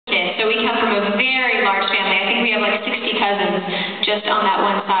we come from a very large family. I think we have like 60 cousins just on that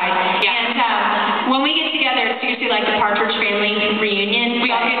one side. Yeah. And when we get together, it's usually like the Partridge Family reunion.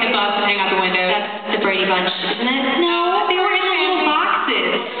 We all get in the bus and hang out the window. That's the Brady Bunch, isn't it? No, they were in little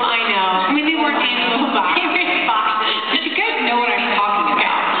boxes. I know. I mean, they weren't in little boxes. They were in boxes. But you guys know what I'm talking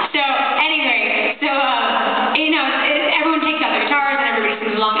about. So anyway, everyone takes out their guitars and everybody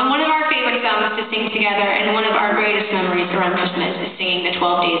sings along. And one of our favorite songs to sing together, and one of our greatest memories around Christmas, is singing the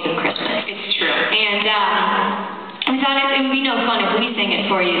 12 Days of Christmas. It's true. And we thought it would be no fun if we sing it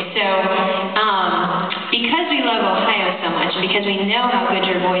for you. So because we love Ohio so much, and because we know how good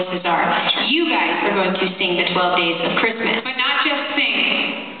your voices are, you guys are going to sing the 12 Days of Christmas. But not just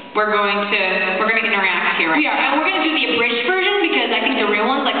sing. We're going to interact here. We are, and we're going to do the abridged version because I think the real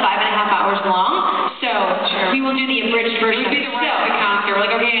one's like 5.5 hours long. So we will do the abridged version. We'll do the rest of the concert. We're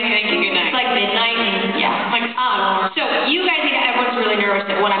like, okay, thank you, good night. It's like midnight, and yeah. So you guys, everyone's really nervous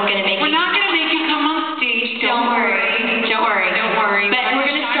at what I'm going to make. We're not going to make you come on stage. Don't worry. Don't worry. Don't worry. But we're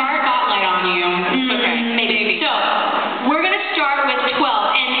going to start spotlight on you. Okay. Maybe. So we're going to start with 12,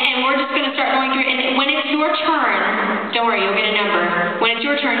 and we're just going to start going through. And when it's your turn, don't worry, you'll get a number. When it's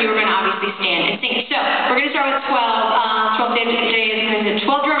your turn, you're going to obviously stand and sing. So we're going to start with 12.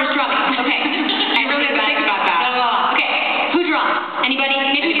 12 drummers drumming. Okay. I really have to think about that. Okay. Who drums? Anybody?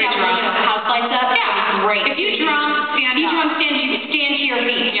 Maybe we have house lights up. Yeah. Great. If you drum, stand to your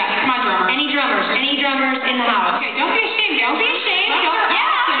feet. Yeah. Come on, drummers. Any drummers? Any drummers in the house? Okay. Don't be ashamed. Don't be ashamed.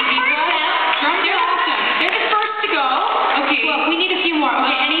 Drums are awesome. They're the first to go. Okay. Well, we need a few more.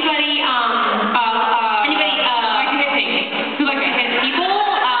 Okay. Anybody? Like to hit things? Who likes to hit people?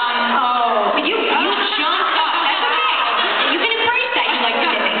 You jumped up. That's okay. You can embrace that. You like to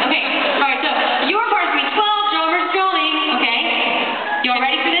hit things. Okay. All right. So your part is going to be 12 drummers drumming. Okay. You all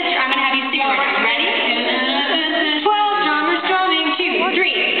ready for this? I'm going to have you sing. Are you ready? 12 drummers drumming. 2,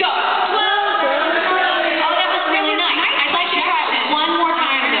 3, go. 12. Oh, that was really nice. I'd like to try it one more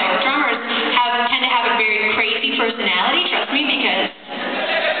time, though. Drummers tend to have a very crazy personality. Trust me, because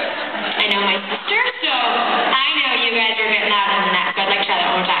I know my sister, so I know you guys are getting louder than that. So I'd like to try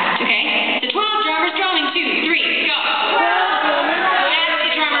that one more time. Okay? So 12 drummers drumming. 2, 3, go. That's the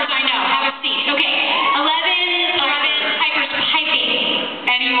drummers I know. Have a seat. Okay. 11 pipers piping.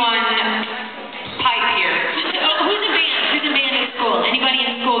 Anyone pipe here? Who's in band? Who's in band in school? Anybody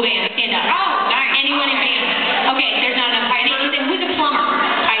in school band? Stand up. Oh, nice. Anyone in band? Okay, there's not enough piping. Who's a plumber?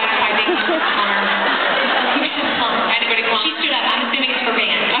 Piping. Plumber. Who's a plumber? Anybody plumber? She stood up. I'm assuming it's for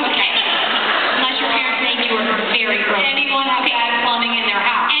band. Okay. Unless your parents make you work very early. Anyone have bad plumbing in their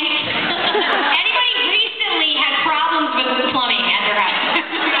house? Anybody recently had problems with plumbing at their house?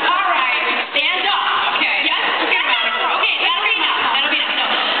 All right. Stand up. Okay. Yes? Okay, that'll be enough. That'll be enough. So,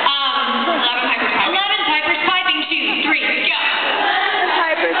 11 pipers piping. 11 pipers piping. 2, 3, go.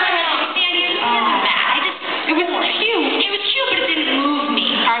 Pipers. Sandy, it was cute. It was cute, but it didn't move me.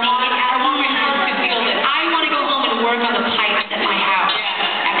 Our woman could feel that. I want to go home and work on the pipes at my house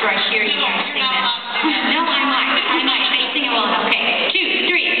after I hear you guys sing them. No, I might. I sing it well enough. Okay. 2,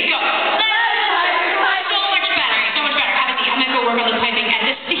 3, go. So much better. Have a seat. I'm going to go work on the piping at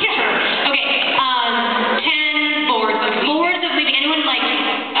this theater. Okay. 10 boards of leaving. Anyone like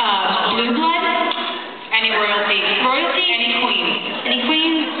blue blood? Any royalty? Any queens? Any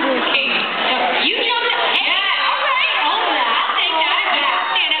queens? Kings. You jumped up. Hey, all right. All of that. I'll take that.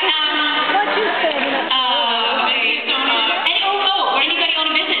 Stand up. What you said? Anybody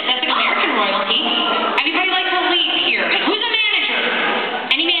own a business? That's like American royalty. Everybody likes to leap here. Who's a manager?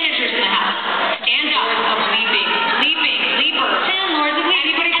 Any managers in the house? Stand up. Lords of leaping. Leapers. 10 lords of leaping.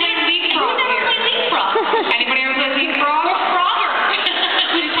 Anybody play leapfrog? Who's ever played leapfrog? Anybody ever play leapfrog? Or frogger?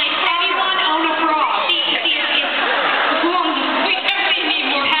 Who's like anyone own a frog? Who owns a frog? Everybody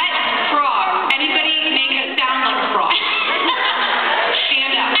needs a pet frog. Anybody make a sound like a frog?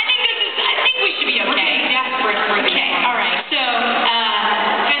 Stand up. I think we should be okay. We're desperate for the day. All right. So 10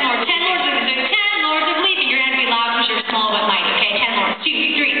 lords of leaping. You're going to have to be loud because you're small but mighty. Okay, 10 lords. 2,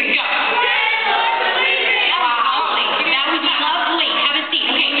 3, go. That was lovely. Have a seat.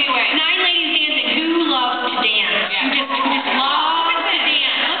 Okay, 9 ladies dancing. Who loves to dance? Who just loves to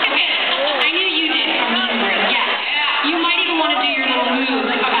dance? Look at this. I knew you did from Meet and Greet. Yes. You might even want to do your little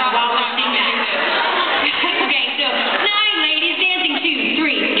moves while we're